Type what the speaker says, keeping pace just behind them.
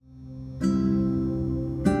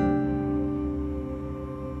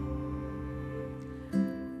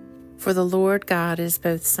For the Lord God is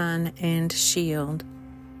both sun and shield.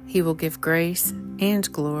 He will give grace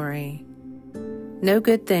and glory. No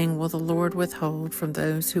good thing will the Lord withhold from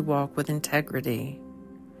those who walk with integrity.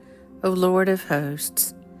 O Lord of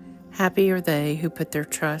hosts, happy are they who put their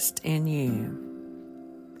trust in you.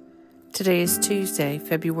 Today is Tuesday,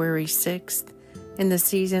 February 6th, in the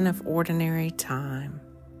season of ordinary time.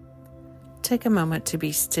 Take a moment to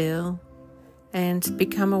be still and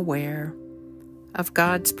become aware of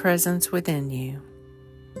God's presence within you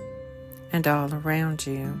and all around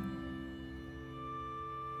you.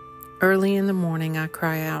 Early in the morning I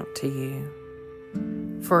cry out to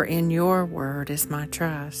you, for in your word is my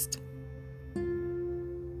trust.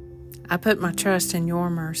 I put my trust in your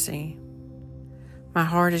mercy. My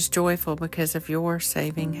heart is joyful because of your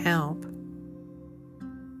saving help.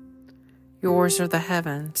 Yours are the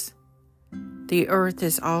heavens. The earth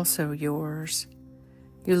is also yours.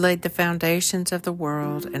 You laid the foundations of the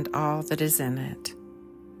world and all that is in it.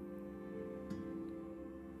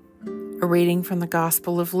 A reading from the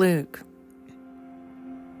Gospel of Luke.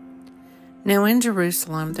 Now in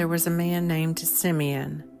Jerusalem there was a man named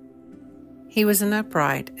Simeon. He was an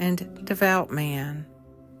upright and devout man.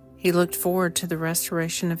 He looked forward to the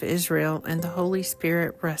restoration of Israel, and the Holy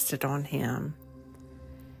Spirit rested on him.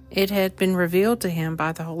 It had been revealed to him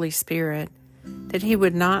by the Holy Spirit that he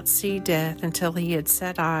would not see death until he had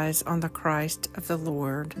set eyes on the Christ of the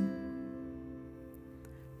Lord.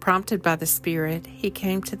 Prompted by the Spirit, he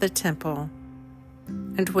came to the temple,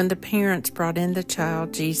 and when the parents brought in the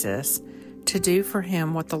child Jesus to do for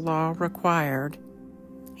him what the law required,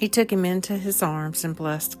 he took him into his arms and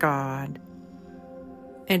blessed God.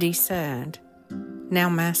 And he said, "Now,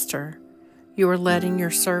 Master, you are letting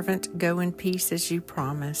your servant go in peace as you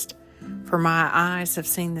promised, for my eyes have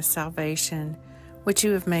seen the salvation which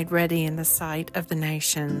you have made ready in the sight of the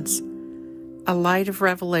nations, a light of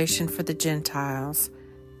revelation for the Gentiles,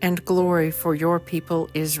 and glory for your people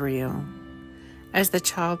Israel." As the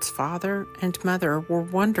child's father and mother were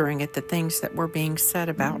wondering at the things that were being said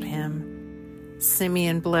about him,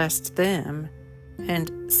 Simeon blessed them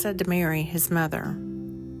and said to Mary, his mother,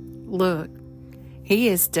 "Look, he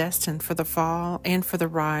is destined for the fall and for the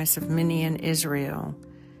rise of many in Israel,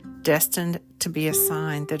 destined to be a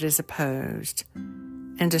sign that is opposed,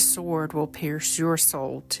 and a sword will pierce your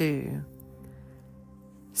soul too,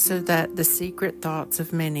 so that the secret thoughts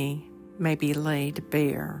of many may be laid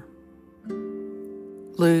bare."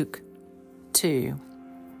 Luke 2.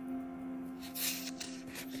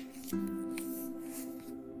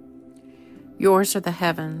 Yours are the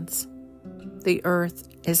heavens. The earth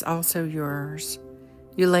is also yours.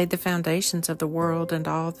 You laid the foundations of the world and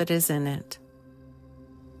all that is in it.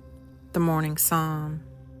 The Morning Psalm.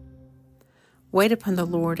 Wait upon the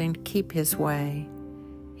Lord and keep his way.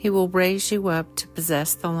 He will raise you up to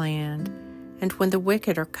possess the land, and when the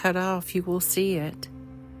wicked are cut off, you will see it.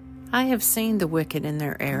 I have seen the wicked in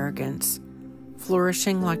their arrogance,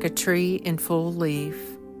 flourishing like a tree in full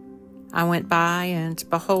leaf. I went by, and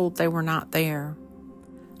behold, they were not there.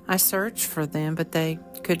 I searched for them, but they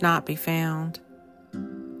could not be found.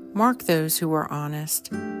 Mark those who are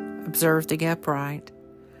honest, observe the upright,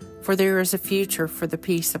 for there is a future for the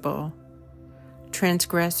peaceable.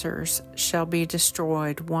 Transgressors shall be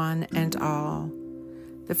destroyed, one and all.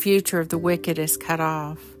 The future of the wicked is cut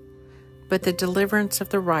off, but the deliverance of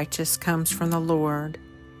the righteous comes from the Lord.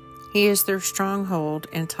 He is their stronghold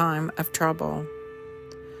in time of trouble.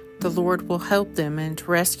 The Lord will help them and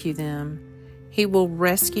rescue them. He will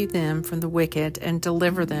rescue them from the wicked and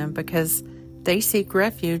deliver them because they seek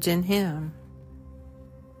refuge in him.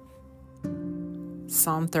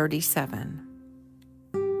 Psalm 37.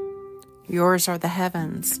 Yours are the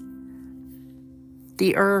heavens.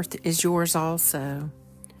 The earth is yours also.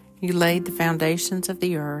 You laid the foundations of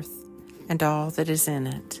the earth and all that is in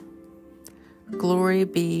it. Glory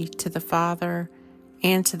be to the Father,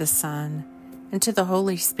 and to the Son, and to the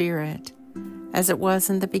Holy Spirit, as it was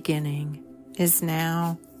in the beginning, is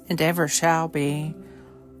now, and ever shall be,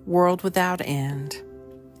 world without end.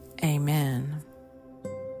 Amen.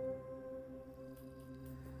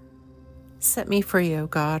 Set me free, O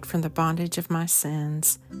God, from the bondage of my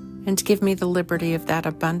sins, and give me the liberty of that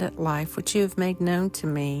abundant life which you have made known to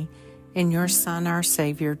me in your Son, our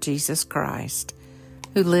Savior, Jesus Christ,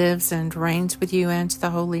 who lives and reigns with you and the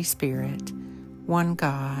Holy Spirit, one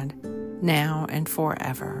God, now and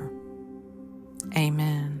forever.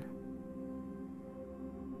 Amen.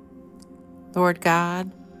 Lord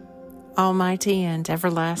God, Almighty and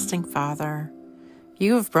everlasting Father,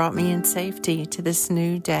 you have brought me in safety to this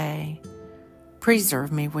new day.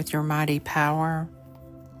 Preserve me with your mighty power,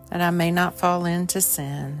 that I may not fall into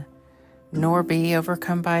sin, nor be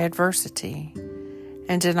overcome by adversity.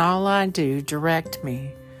 And in all I do, direct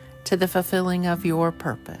me to the fulfilling of your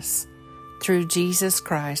purpose, through Jesus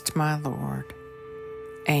Christ my Lord.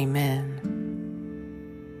 Amen.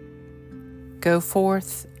 Go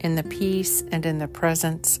forth in the peace and in the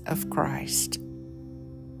presence of Christ.